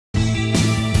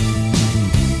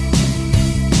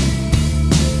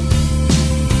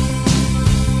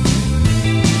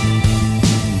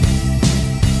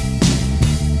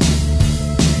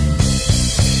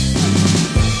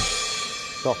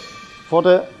For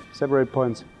the separate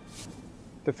points.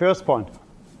 The first point,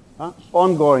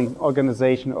 ongoing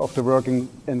organization of the working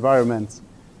environments.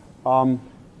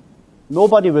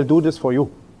 Nobody will do this for you.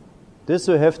 This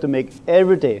you have to make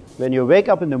every day. When you wake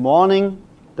up in the morning,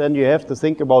 then you have to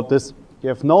think about this. You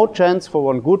have no chance for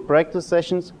one good practice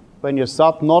sessions when you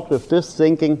start not with this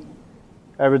thinking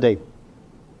every day.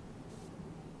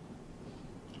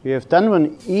 We have done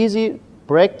one easy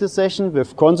practice session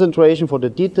with concentration for the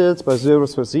details by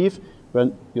service receive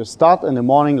when you start in the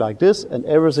morning like this and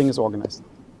everything is organized.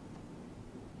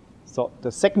 So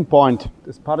the second point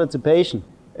is participation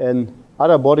in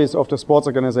other bodies of the sports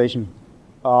organization.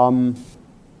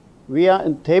 We are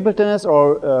in table tennis,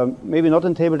 or maybe not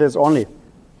in table tennis only.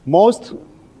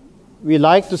 We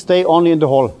like to stay only in the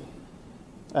hall.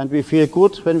 And we feel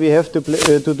good when we have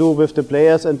to do with the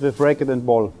players and with racket and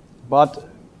ball. But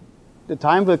the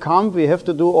time will come, we have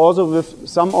to do also with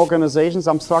some organizations,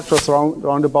 some structures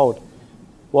round about.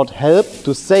 What help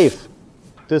to save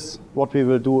this, what we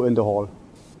will do in the hall.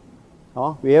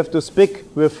 We have to speak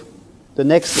with the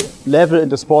next level in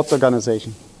the sports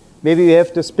organization. Maybe we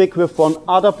have to speak with one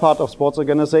other part of sports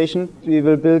organization. We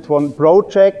will build one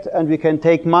project and we can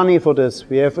take money for this.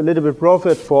 We have a little bit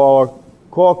profit for our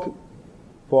core,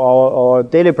 for our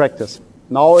daily practice.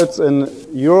 Now it's in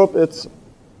Europe, it's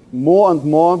more and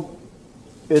more,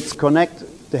 it's connect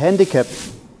the handicap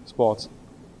sports.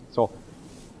 So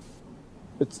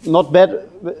it's not bad,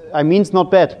 I mean it's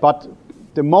not bad, but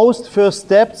the most first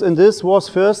steps in this was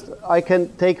first I can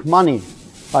take money.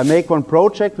 I make one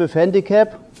project with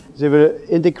handicap. They will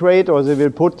integrate or they will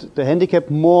put the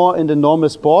handicap more in the normal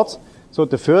sports. So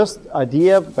the first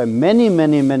idea by many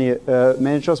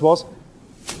managers was,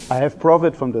 I have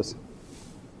profit from this.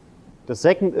 The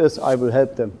second is I will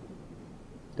help them.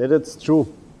 That it's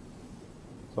true.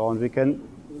 So and we can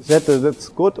say that it's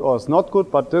good or it's not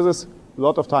good, but this is a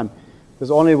lot of time. There's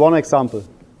only one example.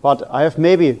 But I have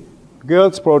maybe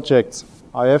girls projects.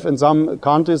 I have in some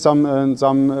countries, in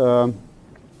some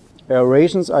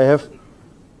regions, I have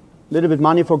little bit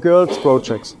money for girls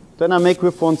projects. Then I make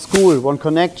with one school, one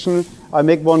connection, I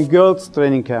make one girls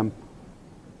training camp.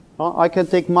 I can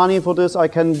take money for this, I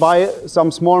can buy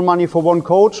some small money for one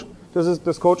coach.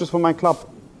 This coach is for my club.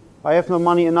 I have no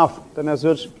money enough. Then I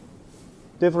search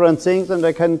different things and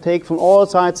I can take from all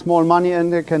sides small money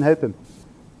and I can help him.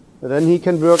 And then he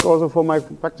can work also for my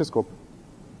practice group.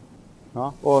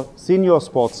 Or senior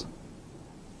sports.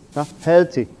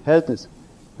 Healthness.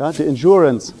 The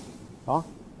insurance.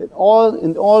 In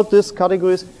all these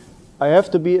categories, I have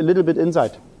to be a little bit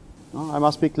inside. I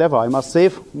must be clever. I must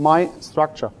save my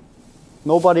structure.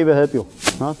 Nobody will help you.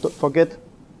 Don't forget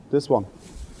this one.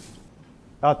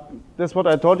 That's what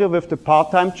I told you with the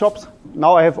part-time jobs.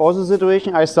 Now I have also a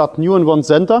situation. I start new in one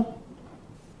center,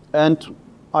 and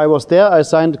I was there. I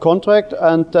signed the contract,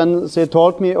 and then they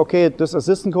told me, okay, this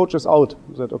assistant coach is out.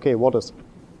 I said, okay, what is?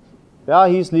 Yeah,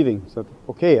 he's leaving. I said,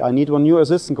 okay, I need one new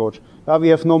assistant coach. Yeah, we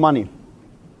have no money.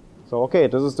 So, okay,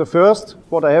 this is the first,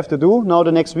 what I have to do. Now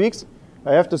the next weeks,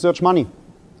 I have to search money.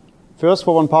 First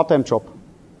for one part-time job.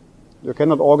 You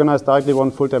cannot organize directly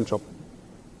one full-time job.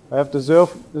 I have to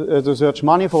search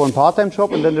money for one part-time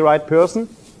job and then the right person.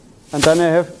 And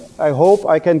then I hope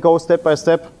I can go step by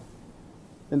step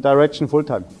in direction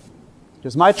full-time.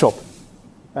 It's my job.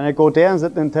 And I go there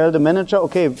and tell the manager,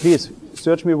 okay, please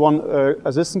search me one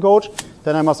assistant coach.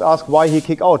 Then I must ask why he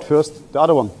kicked out first the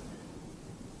other one.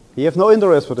 He has no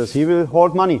interest for this. He will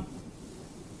hold money.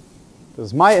 This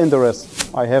is my interest.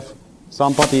 I have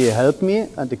somebody help me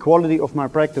and the quality of my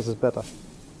practice is better.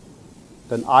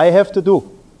 Then I have to do.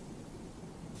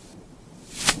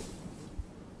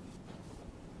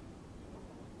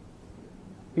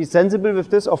 Be sensible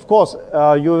with this. Of course,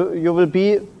 you will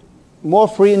be more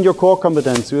free in your core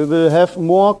competence. You will have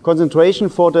more concentration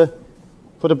for the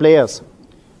players.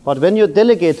 But when you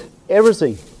delegate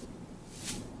everything,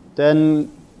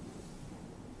 then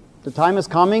the time is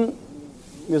coming,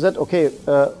 you said, okay,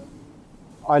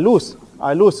 I lose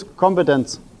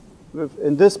competence.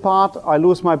 In this part, I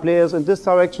lose my players in this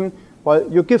direction. Well,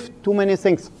 you give too many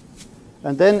things.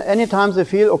 And then anytime they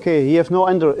feel, okay, he has no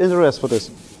interest for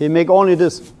this. He make only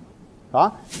this.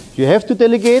 You have to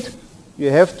delegate. You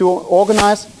have to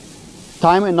organize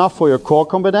time enough for your core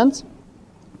competence.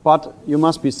 But you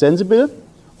must be sensible.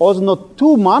 Also not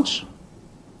too much.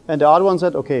 And the other one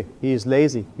said, okay, he is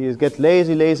lazy. He gets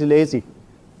lazy.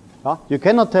 You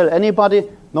cannot tell anybody,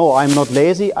 no, I'm not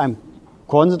lazy, I'm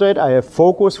concentrated, I have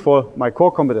focus for my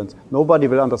core competence. Nobody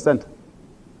will understand.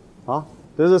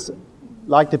 This is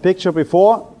like the picture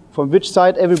before, from which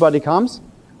side everybody comes,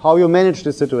 how you manage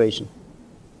the situation.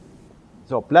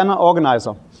 So, planner,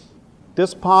 organizer.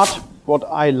 This part what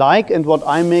I like and what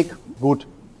I make good.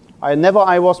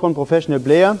 I was one professional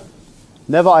player.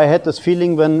 Never I had this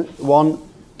feeling when one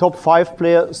top 5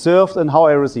 player served and how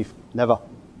I received. Never.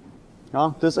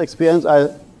 Yeah, this experience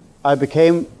I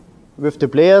became with the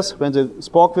players when they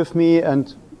spoke with me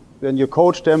and when you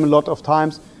coach them a lot of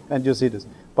times and you see this.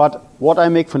 But what I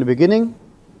make from the beginning,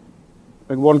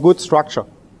 one good structure.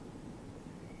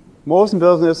 Most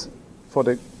important is for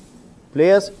the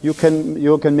players, you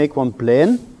can make one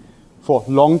plan for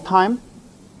long time.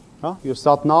 You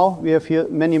start now, we have here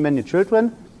many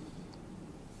children.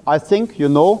 I think you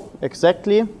know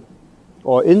exactly,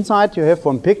 or inside you have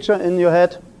one picture in your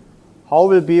head, how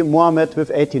will be Mohammed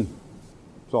with 18.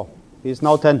 So, he's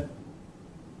now 10.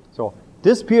 So,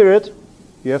 this period,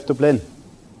 you have to plan.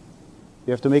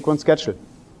 You have to make one schedule.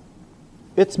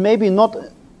 It's maybe not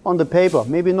on the paper,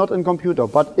 maybe not in computer,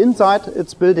 but inside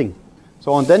it's building.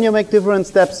 So, and then you make different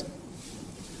steps.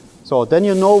 So, then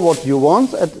you know what you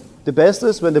want, and the best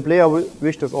is when the player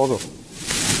wishes also.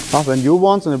 When you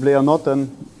want and the player not,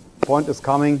 then point is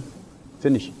coming,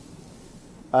 finish.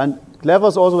 And clever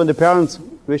is also when the parents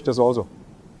wish this also.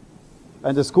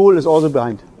 And the school is also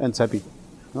behind and happy.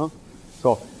 No?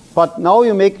 So, but now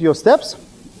you make your steps,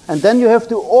 and then you have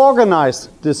to organize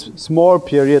this small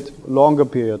period, longer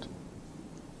period.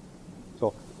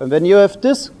 So, and when you have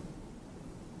this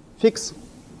fix,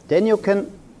 then you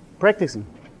can practice.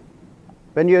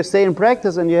 When you stay in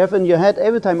practice and you have in your head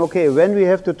every time, okay, when we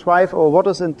have to drive, or what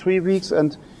is in 3 weeks,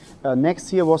 and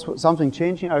next year was something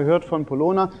changing. I heard from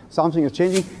Cologne, something is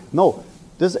changing. No,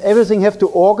 this everything have to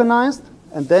organize,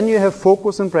 and then you have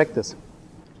focus and practice.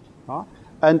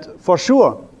 And for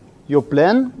sure, your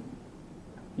plan,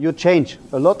 you change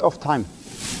a lot of time.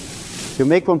 You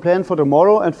make one plan for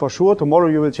tomorrow, and for sure tomorrow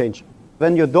you will change.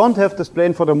 When you don't have this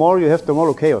plan for tomorrow, you have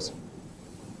tomorrow chaos.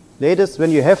 Latest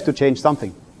when you have to change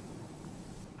something.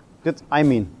 That's I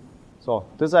mean. So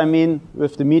this I mean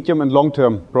with the medium and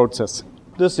long-term process.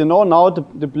 This, you know, now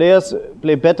the players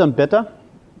play better and better.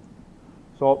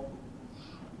 So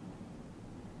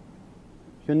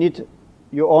you need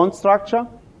your own structure.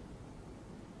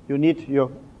 You need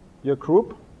your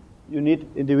group. You need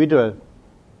individual.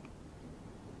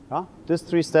 These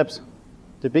 3 steps.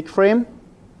 The big frame,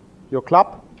 your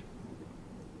club,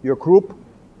 your group,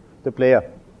 the player.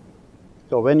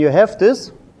 So when you have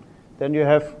this, then you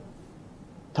have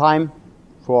time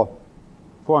for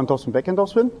forehand topspin, backhand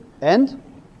topspin. And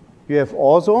you have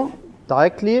also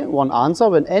directly one answer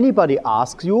when anybody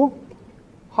asks you,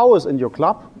 how is in your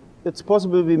club? It's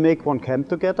possible we make one camp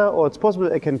together, or it's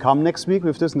possible I can come next week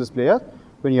with this and this player.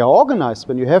 When you are organized,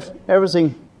 when you have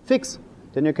everything fixed,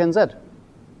 then you can say,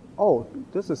 oh,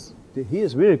 he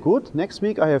is really good. Next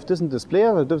week I have this and this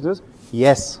player, this.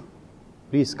 Yes,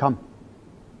 please come.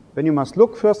 When you must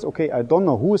look first, okay, I don't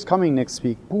know who is coming next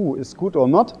week, who is good or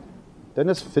not, then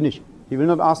it's finished. He will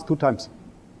not ask 2 times.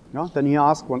 Then he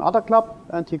asks one other club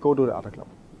and he go to the other club.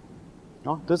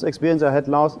 This experience I had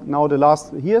now the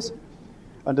last years.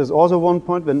 And there's also one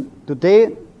point when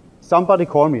today somebody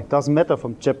called me, doesn't matter,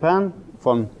 from Japan,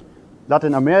 from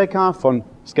Latin America, from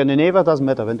Scandinavia, doesn't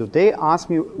matter. When today ask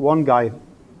me one guy,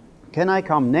 can I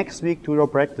come next week to your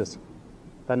practice?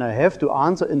 Then I have to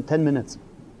answer in 10 minutes.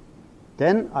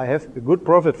 Then I have a good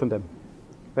profit from them.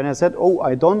 When I said, oh,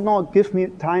 I don't know, give me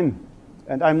time.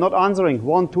 And I'm not answering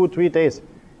 1, 2, 3 days.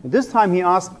 And this time he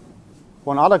asked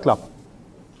one other club.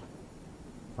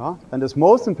 And as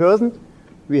most important,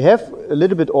 we have a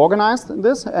little bit organized in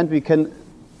this, and we can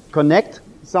connect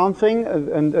something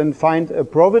and find a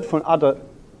profit from other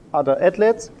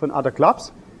athletes, from other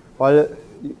clubs. While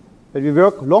when we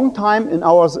work long time in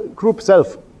our group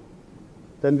self,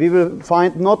 then we will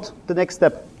find not the next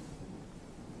step.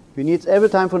 We need every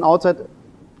time from outside a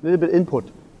little bit input.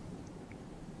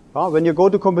 When you go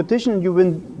to competition, you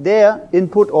win their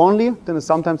input only, then it's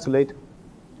sometimes too late.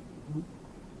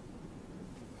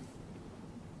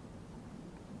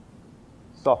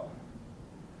 So,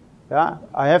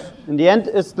 I have, in the end,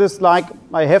 it's this like,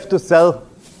 I have to sell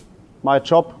my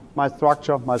job, my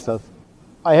structure, myself.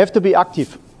 I have to be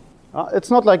active.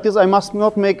 It's not like this, I must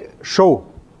not make show.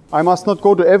 I must not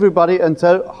go to everybody and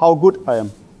tell how good I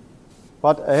am.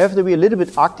 But I have to be a little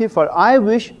bit active, for I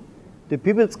wish the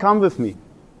people come with me.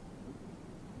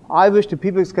 I wish the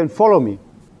people can follow me.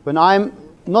 When I'm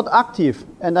not active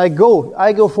and I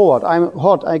go forward, I'm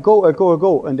hot, I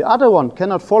go, and the other one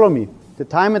cannot follow me. The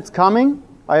time it's coming,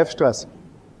 I have stress.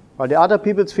 But the other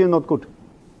people feel not good.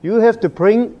 You have to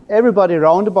bring everybody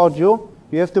around about you,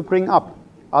 you have to bring up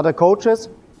other coaches,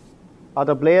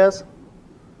 other players,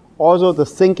 also the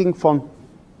thinking from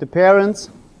the parents,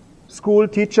 school,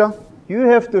 teacher. You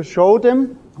have to show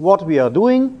them what we are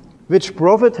doing, which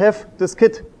profit have this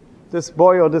kid, this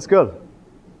boy or this girl?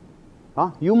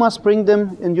 You must bring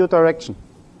them in your direction.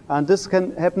 And this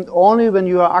can happen only when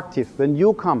you are active, when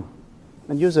you come.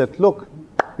 And you said, look,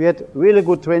 we had really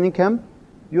good training camp.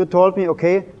 You told me,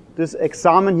 okay, this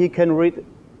exam he can read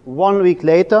 1 week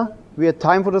later. We had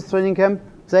time for this training camp.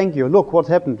 Thank you. Look what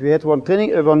happened. We had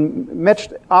one match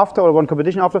after or one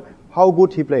competition after. How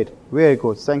good he played. Very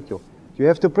good. Thank you. You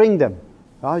have to bring them.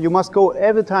 You must go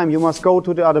every time. You must go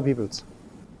to the other people's.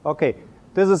 Okay.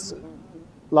 This is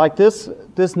like this.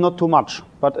 This not too much,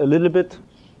 but a little bit.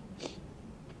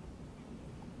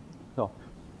 So,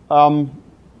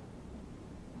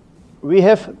 we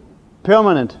have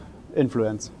permanent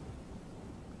influence.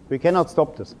 We cannot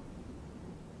stop this.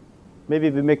 Maybe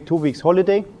we make 2 weeks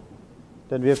holiday.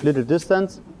 Then we have little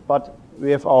distance, but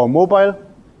we have our mobile,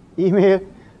 email,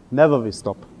 never we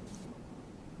stop.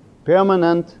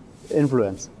 Permanent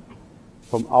influence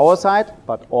from our side,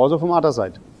 but also from other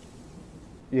side.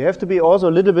 You have to be also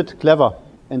a little bit clever.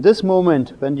 In this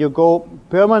moment, when you go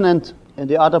permanent in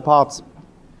the other parts,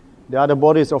 the other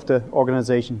bodies of the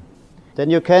organization, then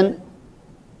you can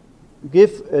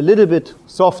give a little bit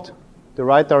soft the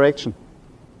right direction.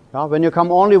 When you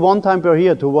come only one time per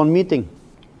year to one meeting,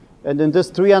 and in this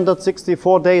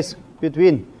 364 days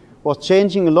between was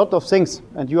changing a lot of things,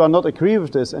 and you are not agree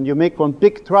with this, and you make one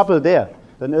big trouble there,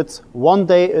 then it's one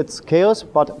day it's chaos,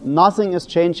 but nothing is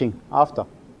changing after.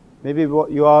 Maybe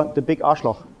you are the big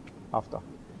Arschloch after.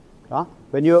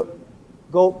 When you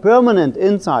go permanent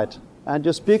inside, and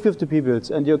you speak with the people,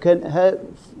 and you can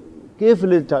give a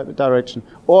little direction,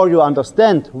 or you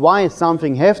understand why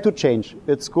something have to change,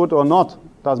 it's good or not,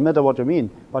 doesn't matter what you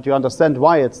mean, but you understand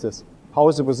why it's this. How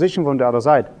is the position from the other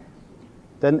side?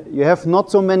 Then you have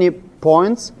not so many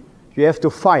points. You have to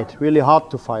fight, really hard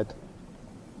to fight.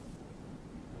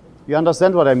 You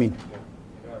understand what I mean?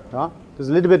 There's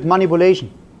a little bit manipulation.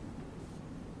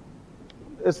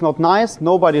 It's not nice,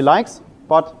 nobody likes,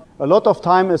 but a lot of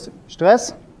time is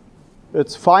stress,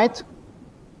 it's fight.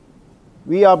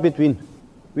 We are between.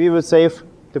 We will save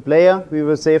the player, we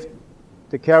will save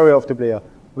the carrier of the player.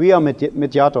 We are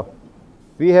mediator.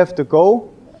 We have to go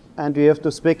and we have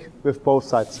to speak with both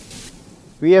sides.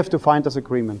 We have to find this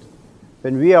agreement.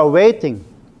 When we are waiting,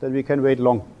 then we can wait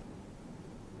long.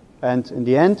 And in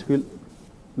the end, we'll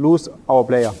lose our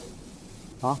player.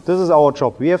 This is our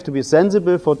job. We have to be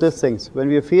sensible for these things. When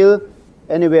we feel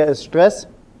anywhere is stress,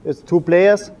 it's two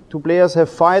players have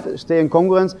fight, stay in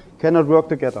congruence, cannot work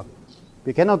together.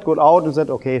 We cannot go out and say,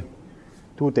 okay,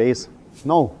 2 days.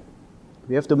 No,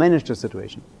 we have to manage the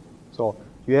situation. So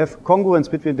you have congruence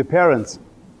between the parents.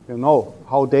 You know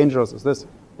how dangerous is this.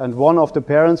 And one of the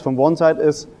parents from one side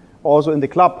is also in the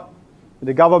club, in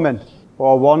the government,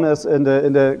 or one is in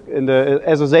the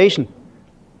association,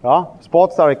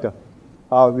 sports director.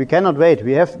 We cannot wait.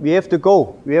 We have to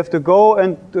go. We have to go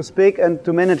and to speak and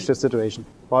to manage the situation.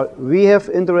 But we have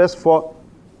interest for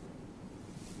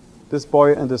this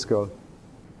boy and this girl.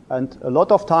 And a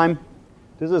lot of time,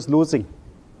 this is losing.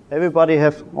 Everybody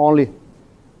have only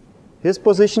his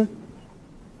position,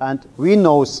 and we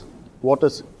knows what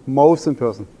is most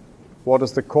important, what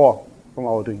is the core from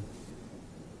our doing.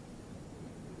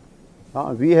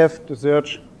 We have to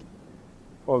search,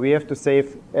 or we have to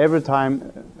save every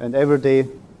time and every day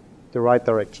the right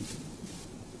direction.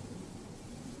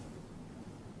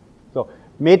 So,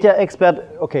 media expert,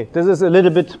 okay, this is a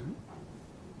little bit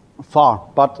far,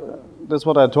 but this is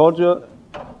what I told you.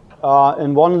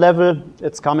 In one level,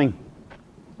 it's coming.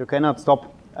 You cannot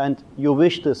stop. And you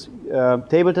wish this.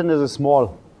 Table tennis is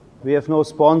small. We have no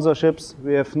sponsorships.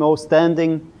 We have no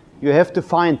standing. You have to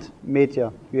find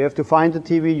media. You have to find the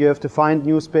TV. You have to find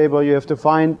newspaper. You have to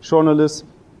find journalists.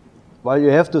 Well, you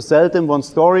have to sell them one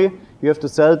story. You have to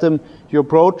sell them your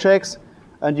projects.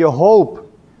 And you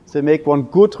hope they make one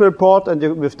good report. And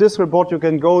with this report, you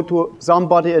can go to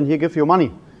somebody and he give you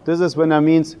money. This is when I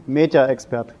mean media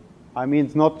expert. I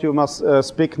mean not you must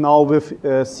speak now with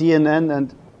CNN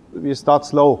and we start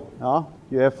slow.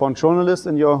 You have one journalist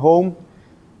in your home.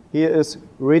 He is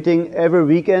reading every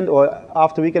weekend or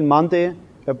after weekend Monday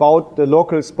about the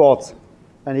local sports.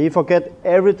 And he forget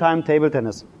every time table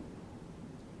tennis.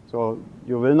 So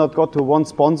you will not go to one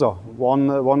sponsor,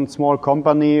 one small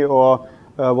company or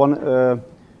one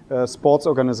sports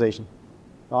organization.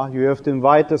 You have to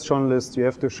invite this journalist, you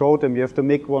have to show them, you have to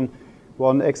make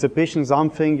one exhibition,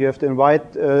 something, you have to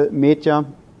invite media,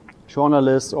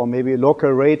 journalists, or maybe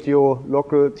local radio,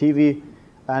 local TV,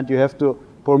 and you have to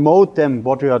promote them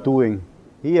what you are doing.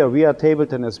 Here we are table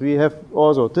tennis, we have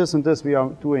also this and this we are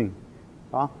doing.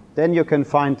 Then you can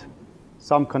find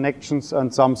some connections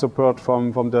and some support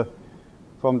from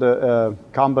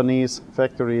companies,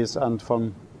 factories, and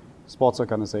from sports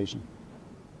organization.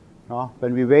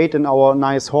 When we wait in our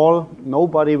nice hall,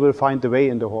 nobody will find the way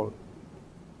in the hall.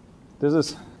 This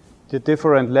is the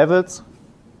different levels.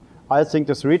 I think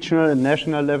this regional and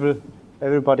national level,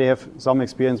 everybody have some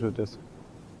experience with this.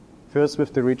 First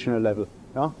with the regional level.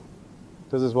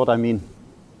 This is what I mean.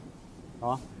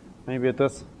 Maybe it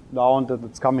is down that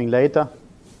it's coming later.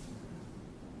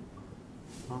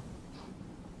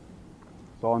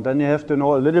 So, and then you have to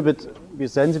know a little bit, be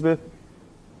sensible.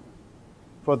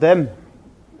 For them,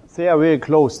 they are really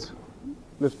closed.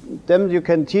 With them you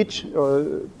can teach,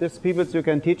 these people you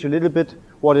can teach a little bit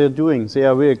what they're doing. They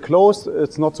are really close,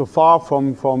 it's not so far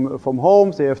from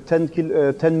home. They have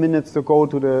 10 minutes to go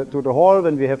to the hall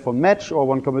when we have one match or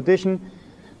one competition.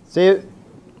 They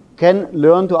can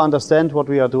learn to understand what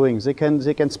we are doing. They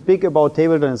can speak about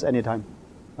table tennis anytime.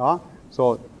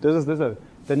 So this is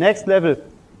the next level.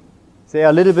 They are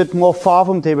a little bit more far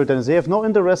from table tennis. They have no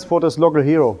interest for this local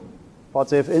hero, but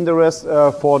they have interest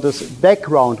for this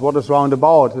background, what is round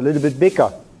about, a little bit bigger.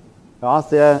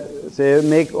 They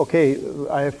make, okay,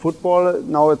 I have football,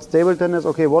 now it's table tennis,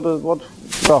 okay, what?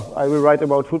 Well, I will write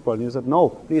about football. And you said, no,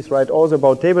 please write also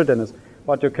about table tennis.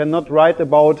 But you cannot write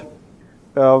about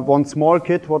one small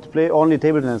kid what play only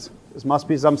table tennis. It must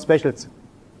be some specials.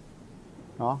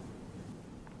 So,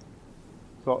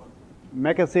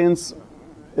 magazines,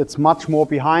 it's much more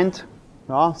behind.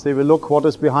 They will look what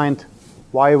is behind.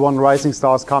 Why one rising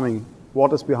star is coming,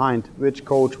 what is behind, which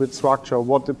coach, which structure,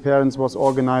 what the parents was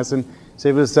organizing.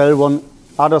 They will sell one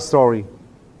other story.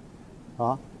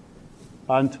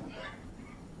 And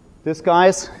these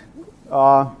guys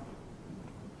are,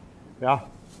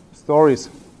 stories.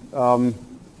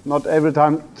 Not every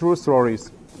time true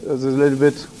stories. It's a little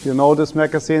bit, you know, these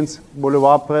magazines,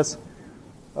 Boulevard Press.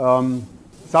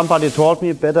 Somebody told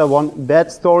me better one bad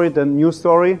story than news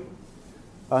story.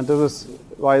 And this is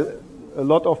why a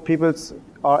lot of people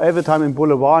are every time in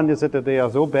Boulevard and they said that they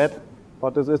are so bad,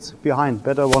 but it's behind.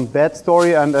 Better one bad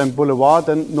story and Boulevard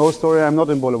than no story, I'm not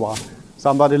in Boulevard.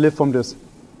 Somebody live from this.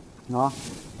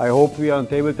 I hope we are on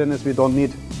table tennis, we don't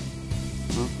need